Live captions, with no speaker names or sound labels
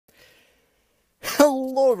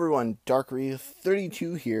Hello everyone,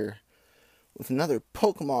 Darkery32 here with another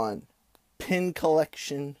Pokemon pin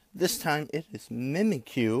collection. This time it is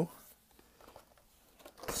Mimikyu.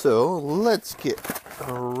 So let's get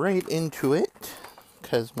right into it,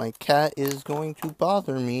 because my cat is going to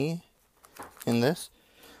bother me in this.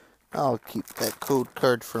 I'll keep that code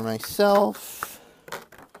card for myself.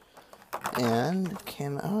 And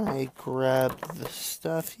can I grab the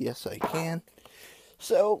stuff? Yes, I can.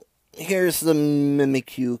 So here's the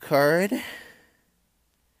Mimikyu card.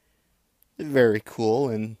 Very cool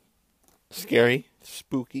and scary,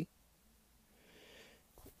 spooky.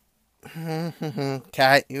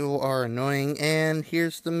 Cat, you are annoying. And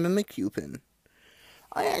here's the Mimikyu pin.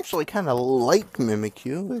 I actually kind of like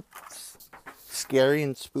Mimikyu. It's scary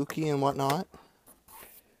and spooky and whatnot.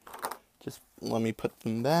 Just let me put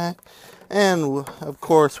them back. And, of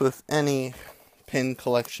course, with any pin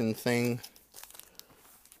collection thing,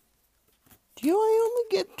 do I only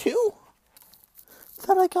get 2? I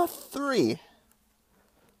thought I got 3.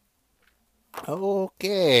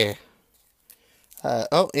 Okay.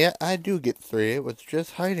 Oh, yeah, I do get 3. It was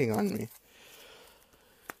just hiding on me.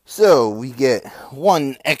 So, we get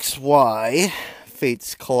 1 XY,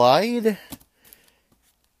 Fates Collide.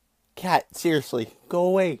 Cat, seriously, go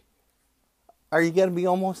away. Are you going to be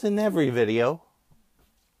almost in every video?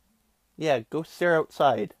 Yeah, go stare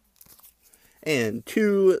outside. And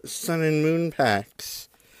 2 Sun and Moon packs.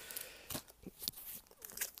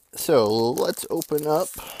 So, let's open up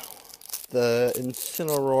the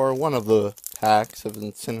Incineroar, one of the packs of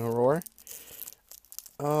Incineroar.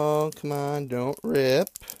 Oh, come on, don't rip.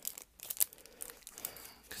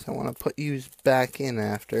 Because I want to put you back in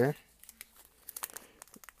after.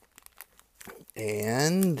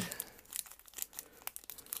 And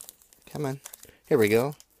come on. Here we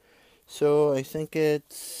go. So, I think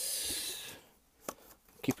it's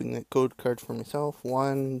keeping that code card for myself.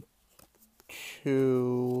 1,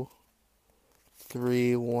 2,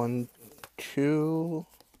 3, 1, 2.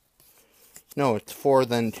 No, it's 4,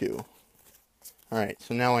 then 2. Alright,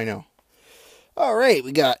 so now I know. Alright,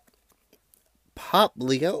 we got Pop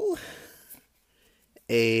Leo,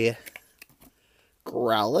 a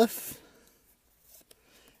Growlithe,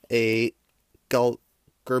 a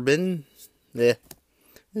Gulgarbin, a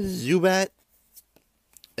Zubat,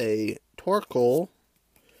 a Torkoal,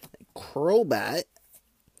 a Crobat,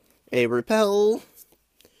 a Repel,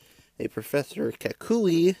 a Professor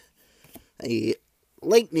Kakui, a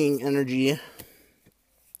Lightning Energy.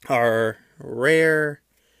 Our rare,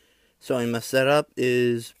 so I messed that up,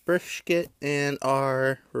 is Brisket, and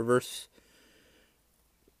our reverse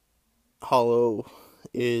hollow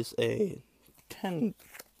is a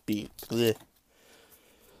 10-beat.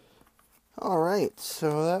 Alright,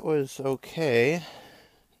 so that was okay.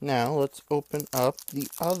 Now let's open up the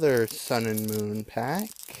other Sun and Moon pack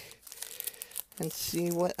and see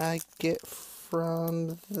what I get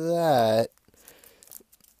from that.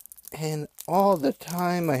 And all the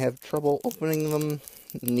time I have trouble opening them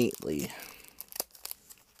neatly.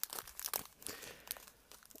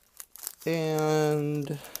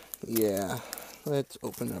 And yeah, let's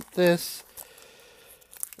open up this.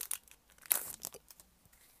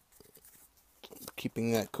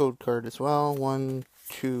 Keeping that code card as well. 1,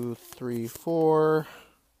 2, 3, 4.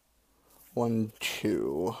 1,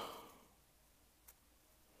 2.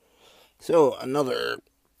 So another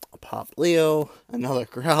Pop Leo, another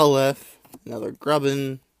Growlithe, another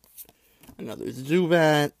Grubbin, another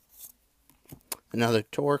Zubat, another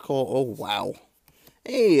Torkoal. Oh wow!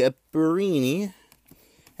 A Barini,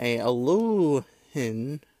 a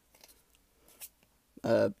Alolan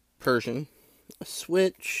Persian, a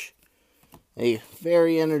Switch, a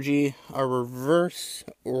Fairy Energy. Our reverse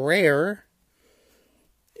rare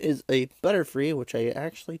is a Butterfree, which I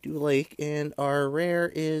actually do like, and our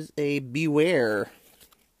rare is a Beware.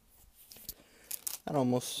 That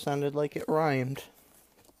almost sounded like it rhymed.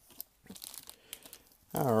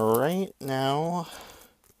 Alright, now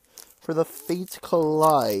for the Fates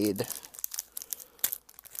Collide,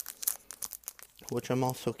 which I'm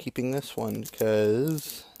also keeping this one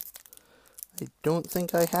because I don't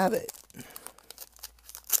think I have it.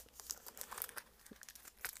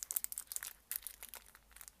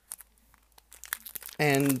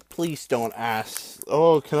 And please don't ask,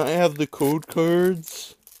 oh, can I have the code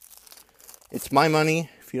cards? It's my money.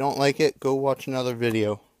 If you don't like it, go watch another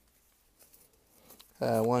video.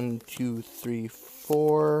 1, 2, 3,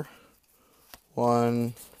 4.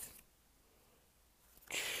 1,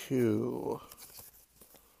 2.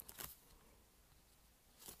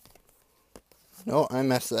 No, I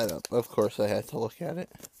messed that up. Of course I had to look at it.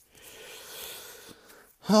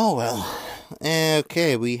 Oh well.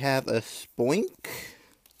 Okay, we have a Spoink,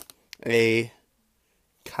 a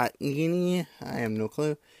Katnini, I have no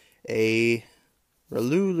clue, a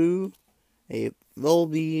Ralulu, a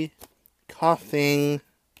Volby, Coughing,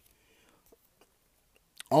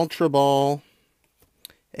 Ultra Ball,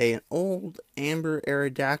 an old Amber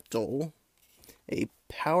Aerodactyl, a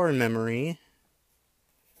Power Memory.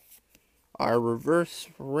 Our reverse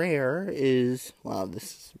rare is, wow, this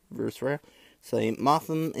is reverse rare. It's a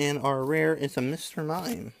Motham, and our rare is a Mr.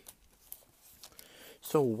 Mime.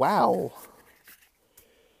 So, wow.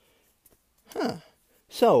 Huh.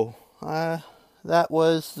 So, that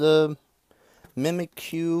was the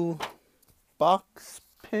Mimikyu box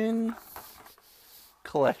pin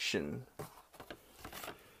collection.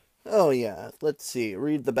 Oh, yeah. Let's see.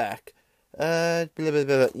 Read the back. Blah, blah,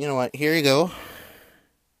 blah. You know what? Here you go.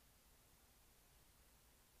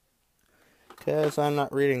 Because I'm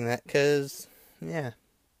not reading that. Because, yeah.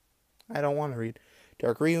 I don't want to read.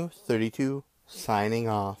 Dark Ryu 32 signing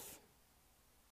off.